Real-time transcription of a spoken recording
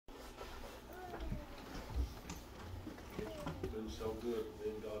good to be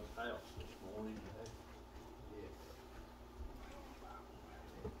in God's house this morning.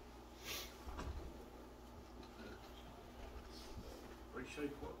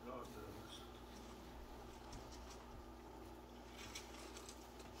 Appreciate what God does.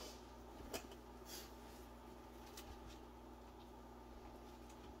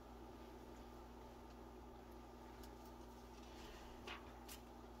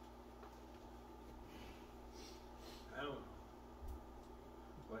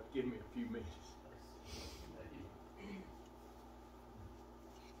 Give me a few minutes.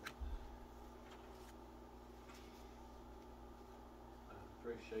 I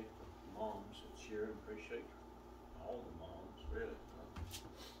appreciate the moms that share, and appreciate all the moms, really,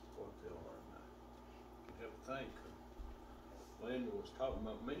 what they are. And I have to think. Linda was talking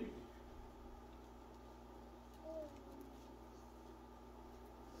about me.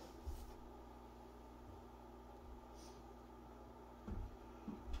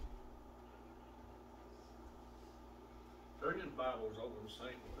 Turn your Bibles over to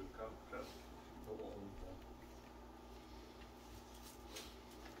St. Luke. I'll just go on.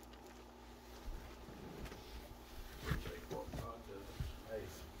 Take what God does.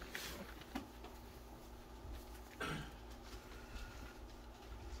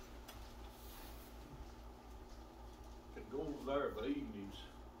 Could go over there of evenings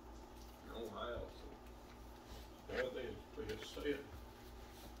in your own house. There they said.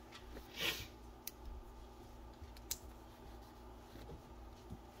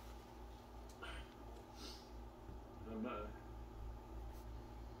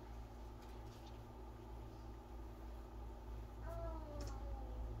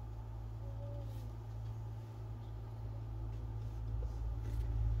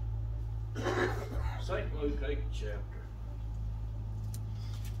 St. Luke 8th chapter.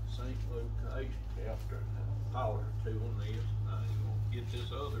 St. Luke 8th chapter. A thought or two on this. I ain't gonna get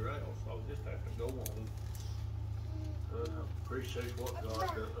this other out, so I'll just have to go on. But I appreciate what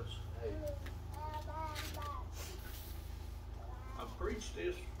God does. I preached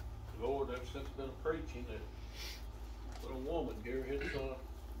this, Lord, ever since I've been preaching that little woman here, it's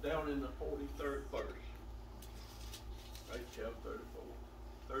down in the 43rd verse. 8th chapter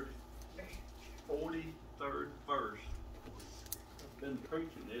 43rd verse. I've been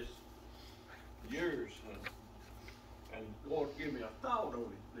preaching this years, and Lord gave me a thought on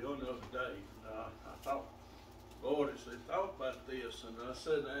it the other day. I thought, Lord, I said, thought about this, and I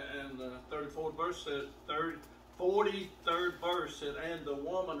said, and the 34th verse said, 43rd verse said, and the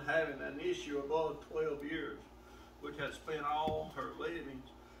woman having an issue above 12 years, which had spent all her livings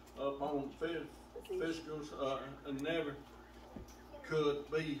upon physicals, and never could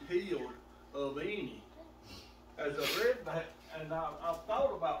be healed of any. As I read that, and I've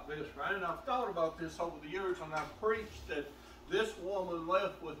thought about this, right? And I've thought about this over the years, and I've preached that this woman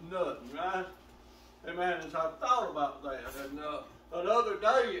left with nothing, right? Amen. As I've thought about that, and another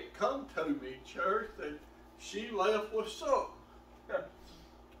day it come to me, church, that she left with something.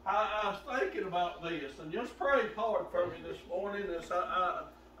 I was thinking about this, and just pray hard for me this morning. As I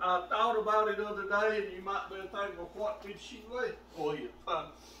thought about it the other day, and you might be thinking, well, what did she leave with?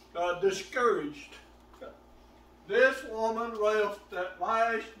 Discouraged. This woman left that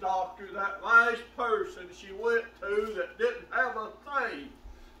last doctor, that last person she went to that didn't have a thing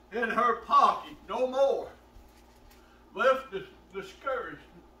in her pocket, no more. Left discouraged.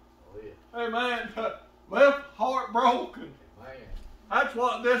 Oh, yeah. Amen. Left heartbroken. Man. That's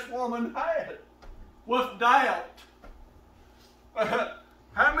what this woman had, with doubt.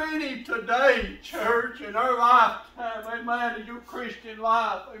 How many today, church, in our lifetime, amen, in your Christian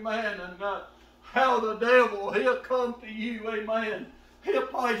life, amen, and how the devil, he'll come to you, amen, he'll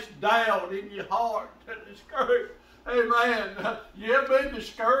place doubt in your heart and discourage. Amen. You ever been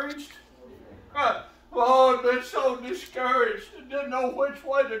discouraged? Lord, been so discouraged and didn't know which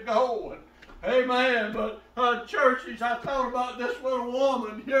way to go. Amen. But churches, I thought about this little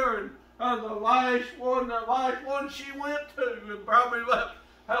woman here, and the last one she went to, and probably left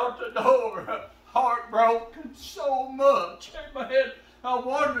out the door, heartbroken so much. Amen. I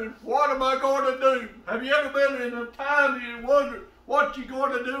wondered, what am I going to do? Have you ever been in a time you wonder what you're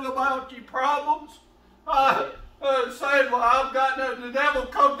going to do about your problems? Saying, well, I've got the devil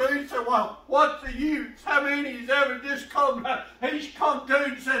come to you and said, well, what's the use? How many's ever just come, he's come to you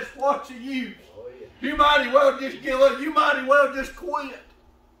and says, what's the use? Oh, yeah. You might as well just give up. You might as well just quit.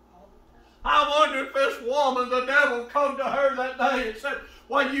 I wonder if this woman, the devil come to her that day and said,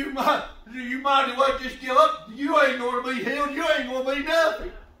 well, you might as well just give up. You ain't going to be healed. You ain't going to be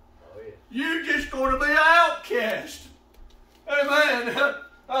nothing. Oh, yeah. You're just going to be an outcast. Amen.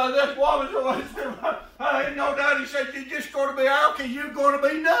 this woman said, ain't no doubt, he said, you're just going to be out because you're going to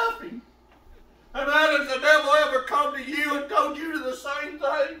be nothing. And man, has the devil ever come to you and told you the same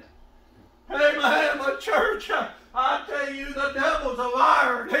thing? Amen, my church, I tell you, the devil's a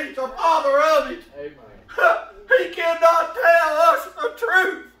liar. He's the father of it. Amen. He cannot tell us the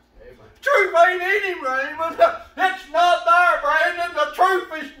truth. Amen. Truth ain't in him, Raymond. It's not there, Brandon. The truth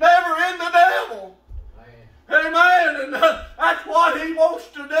is never in the devil. Amen. And that's what he wants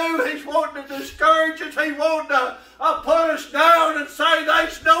to do. He's wanting to discourage us. He wants to put us down and say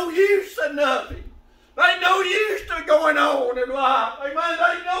there's no use in nothing. There's no use to going on in life. Amen.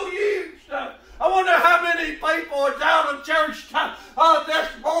 There's no use. I wonder how many people is out of church this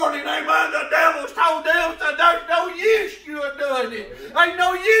morning. Amen. The devil's told them that there's no use you are doing it. Ain't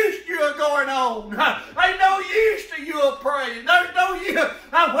no use you are going on. Ain't no use to you are praying. There's no use.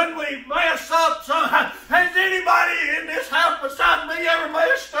 When we mess up, has anybody in this house besides me ever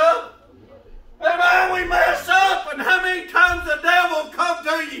messed up? Amen. We mess up, and how many times the devil come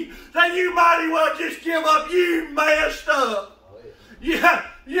to you that you might as well just give up? You messed up. Yeah,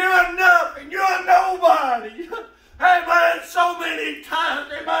 you're nothing. You're nobody. Amen. So many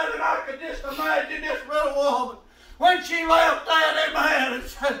times, amen, and I could just imagine this little woman when she left that, amen, and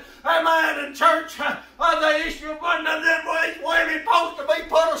said, amen, in church, the issue of one of them women supposed to be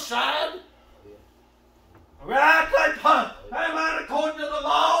put aside. Right? Amen, according to the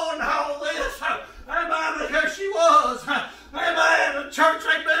law and all this. Amen, here she was. Amen, in church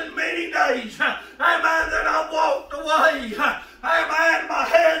ain't been many days. Amen, that I walked away. Amen, my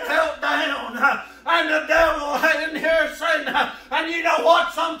head held down. And the devil in here saying, and you know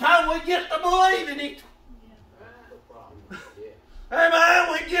what? Sometimes we get to believe in it.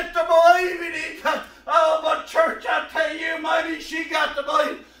 Amen, we get to believe in it. Oh, but church, I tell you, maybe she got to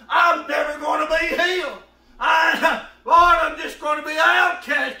believe, I'm never going to be healed. Lord, I'm just going to be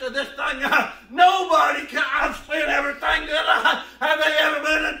outcast of this thing. Nobody can. I've spent everything that have there ever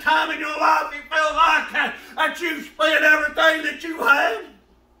been a time in your life you felt like that you spent everything that you had?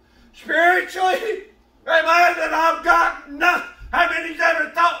 Spiritually? Amen, that I've got nothing. How many's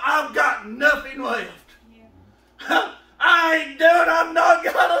ever thought I've got nothing left? Yeah. I ain't doing, I've not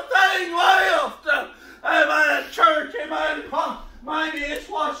got a thing left. Amen, church, amen. Maybe it's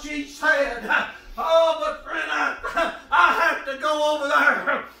what she said. Oh, but friend, I have to go over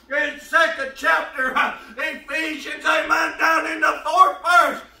there in 2nd chapter, Ephesians, amen, down in the 4th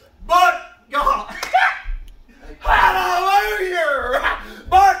verse. But God, hallelujah,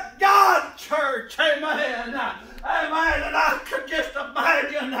 but God, church, amen, amen, and I could just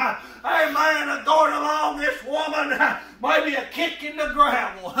imagine, amen, going along this woman, maybe a kick in the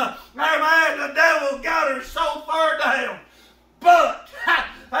gravel, amen, the devil got her so far down, but,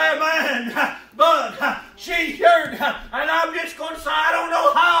 amen, but she heard, and I'm just going to say, I don't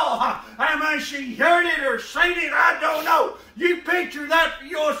know how, amen, she heard it or seen it, I don't know. You picture that for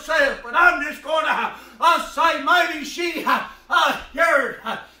yourself, but I'm just going to say maybe she heard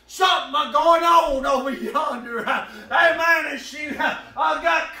something going on over yonder, amen, and she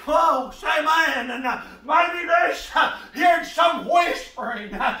got close, amen, and maybe there's heard some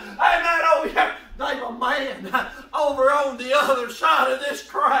whispering, amen, over here. They've a man over on the other side of this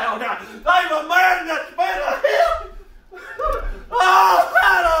crowd. They've a man that's been a healing. Oh,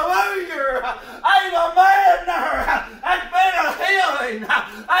 hallelujah. Ain't a man there that's been a healing.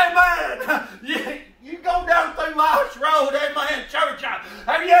 Amen. You go down through life's road, amen, church.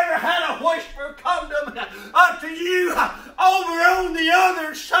 Have you ever had a whisper come to you over on the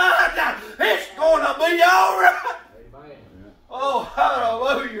other side? It's going to be all right. Oh,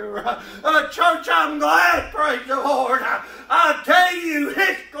 hallelujah. Church, I'm glad, praise the Lord. I tell you,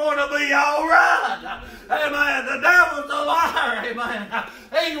 it's going to be all right. Amen. The devil's a liar. Amen.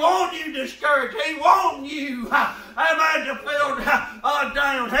 He wants you discouraged. He wants you, amen, to feel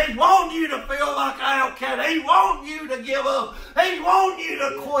down. He wants you to feel like an outcast. He wants you to give up. He wants you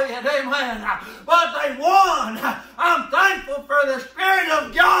to quit. Amen. But they won. I'm thankful for the Spirit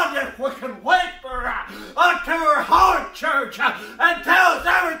of God that we can whisper unto her heart, church, and tell us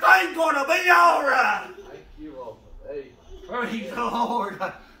everything's going to be all right. Thank you, Lord. Amen. Praise the Lord.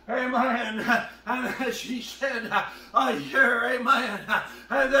 Amen. And she said, here, amen.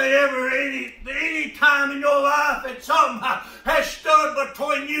 Have they ever any time in your life that something has stood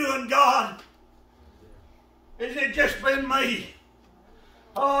between you and God? Has it just been me?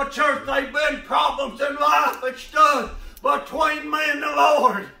 Oh, church, they've been problems in life that stood between me and the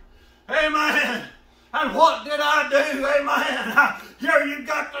Lord. Amen. And what did I do? Amen. Here you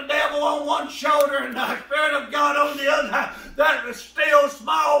got the devil on one shoulder and the Spirit of God on the other. That still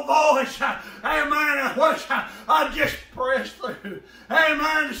small voice. Amen. Which I just pressed through.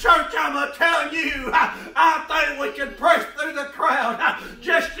 Amen. Church, I'm telling you, I think we can press through the crowd.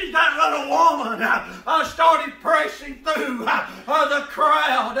 Just as that little woman started pressing through the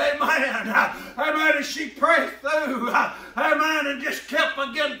crowd. Amen. Amen. And she pressed through. Amen. And just kept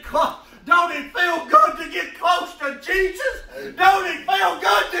getting close. Don't it feel good to get close to Jesus? Don't it feel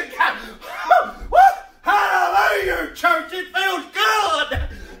good to get... Hallelujah, church. It feels good.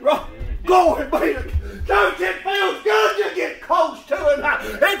 Glory be to God. Church, it feels good to get close to Him.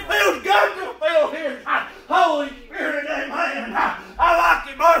 It feels good to feel His Holy Spirit. Amen. I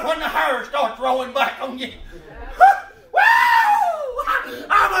like it more when the hair starts rolling back on you.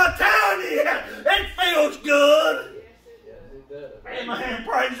 I'm telling you, it feels good. Amen.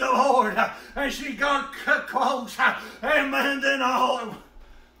 Praise the Lord. And she got close. Amen. Then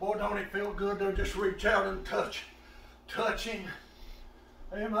boy, don't it feel good to just reach out and touch Him.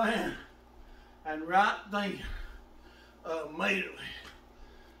 Amen. And right then, immediately,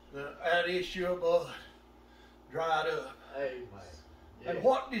 that issue of blood dried up. Amen. Yeah. And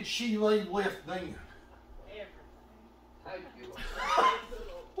what did she leave with then? Thank you.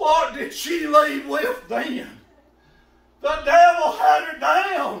 What did she leave with then? The devil had her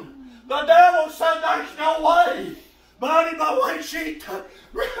down. The devil said, there's no way. But when she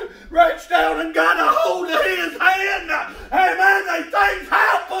reached down and got a hold of his hand, amen, things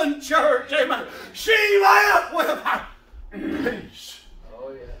happen, church. Amen. She left with peace.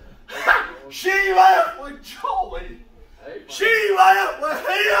 Oh, yeah. She left with joy. Amen. She left with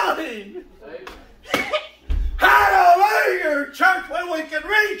healing. Amen. Hallelujah, church, when we can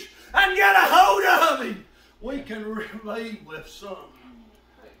reach and get a hold of Him, we can leave with some.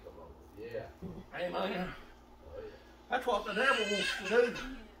 Yeah. Amen. That's what the devil wants to do.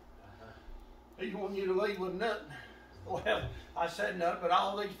 He wants you to leave with nothing. Well, I said nothing, but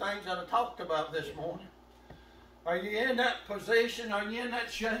all these things that I talked about this morning. Are you in that position? Are you in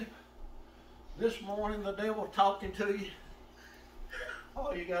that shape? This morning the devil's talking to you.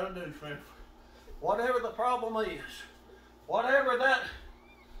 All you got to do, friend, whatever the problem is, whatever that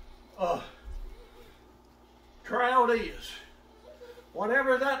crowd is,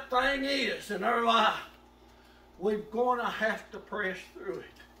 whatever that thing is in our life, we're going to have to press through it.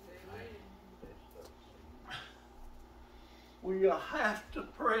 We have to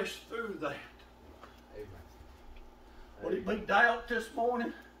press through that. Would it be doubt this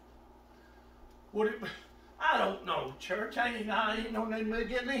morning? Would it be? I don't know, church. I ain't no need me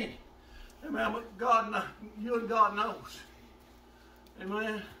getting in. Amen. But God, you and God knows.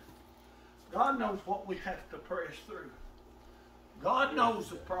 Amen. God knows what we have to press through. God knows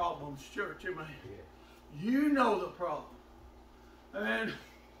the problems, church. Amen. You know the problem. And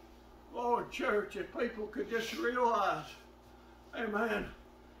Lord, church, if people could just realize, amen,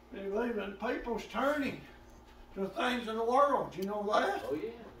 even people's turning to things in the world. You know that? Oh, yeah.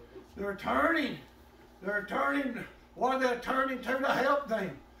 They're turning. They're turning. What are they turning to help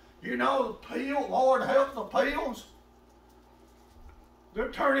them? You know, the pill, Lord, help the pills.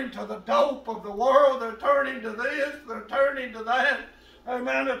 They're turning to the dope of the world. They're turning to this. They're turning to that.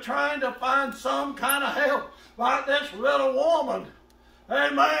 Amen. They're trying to find some kind of help. Like this little woman.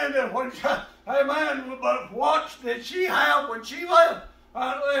 Amen. Amen. But what did she have when she left?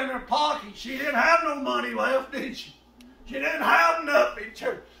 In her pocket. She didn't have no money left, did she? She didn't have nothing,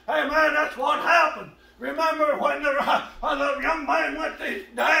 church. Amen. That's what happened. Remember when the young man went to his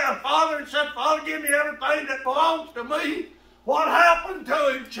father and said, Father, give me everything that belongs to me. What happened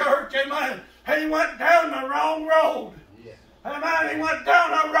to him, church? Amen. He went down the wrong road. Yeah. Amen. He went down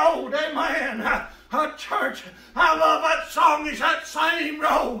the road. Amen. Church, I love that song. It's that same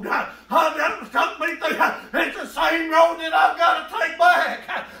road that took me through. It's the same road that I've got to take back.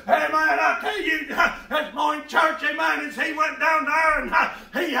 Amen. I tell you, this morning, church, amen, as he went down there and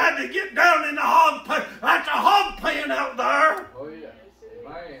he had to get down in the hog pen. That's a hog pen out there. Oh, yeah.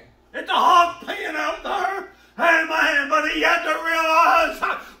 Amen. It's a hog pen out there. Amen. But he had to realize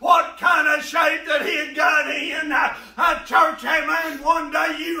what kind of shape that he had got in. Church, amen. One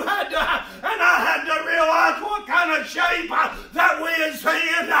day you had to, and I had to realize what kind of shape that we is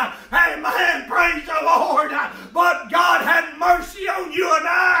in. Amen. Praise the Lord. But God had mercy on you and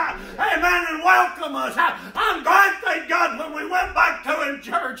I. Amen. And welcome us. I'm glad, thank God, when we went back to him,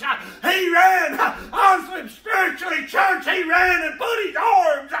 church, he ran. Honestly, spiritually, church, he ran and put his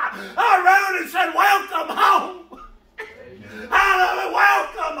arms around and said, welcome home. Hallelujah.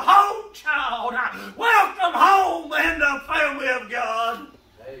 Welcome home, child. Welcome home in the family of God.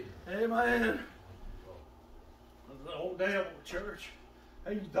 Amen. old devil, church.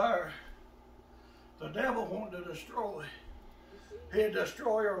 He's there. The devil wanted to destroy. He'd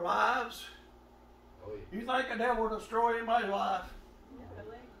destroy our lives. Oh, yeah. You think the devil will destroy anybody's life?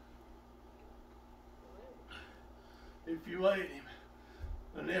 If you let him.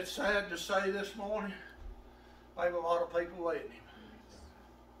 And it's sad to say this morning, there's a lot of people letting him.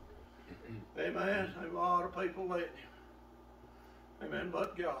 Amen. There's a lot of people letting him. Amen.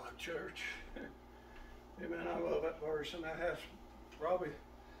 But God, church. Amen. I love that verse, and that has probably,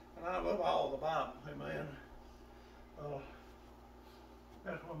 and I love all the Bible. Amen.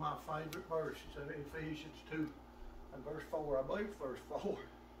 That's one of my favorite verses, Ephesians 2 and verse 4. I believe verse 4.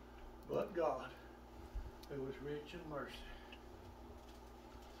 But God, who was rich in mercy.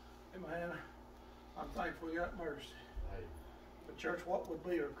 Amen. I'm thankful we got mercy. Hey. But church, what would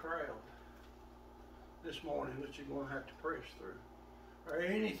be a crowd this morning that you're going to have to press through? Or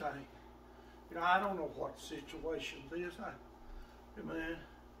anything. You know, I don't know what the situation is. Amen.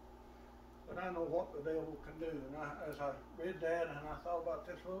 But I know what the devil can do. And as I read that and I thought about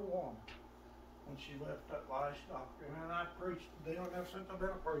this little woman when she left that last doctor. And I preached the deal ever since I've been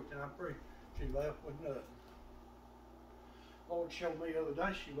preaching. She left with nothing. Lord showed me the other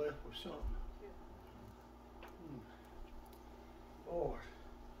day she left with something. Lord,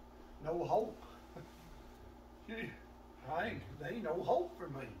 no hope. There ain't no hope for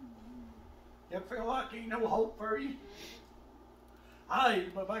me. You feel like ain't no hope for you?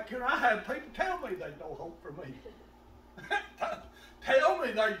 But back here I had people tell me there's no hope for me. Tell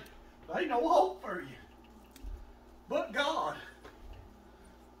me there ain't no hope for you. But God.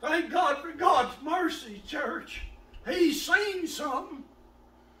 Thank God for God's mercy, church. He's seen something.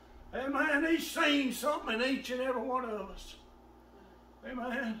 Amen. He's seen something in each and every one of us.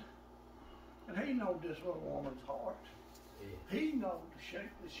 Amen. And He knows this little woman's heart. He knows the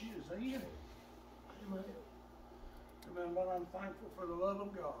shape that she is in. Amen. Amen. But I'm thankful for the love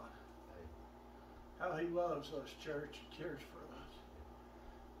of God. How He loves us, church, and cares for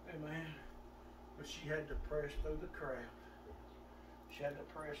us. Amen. But she had to press through the crowd. She had to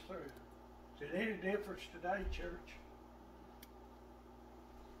press through. Is it any difference today, church?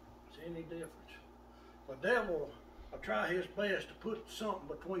 Is it any difference? The devil will try his best to put something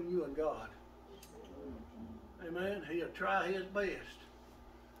between you and God. Amen. He'll try his best.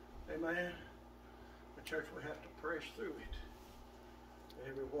 Amen. But church, we have to press through it.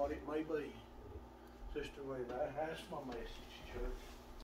 Every what it may be. Sister Lee, that's my message, church.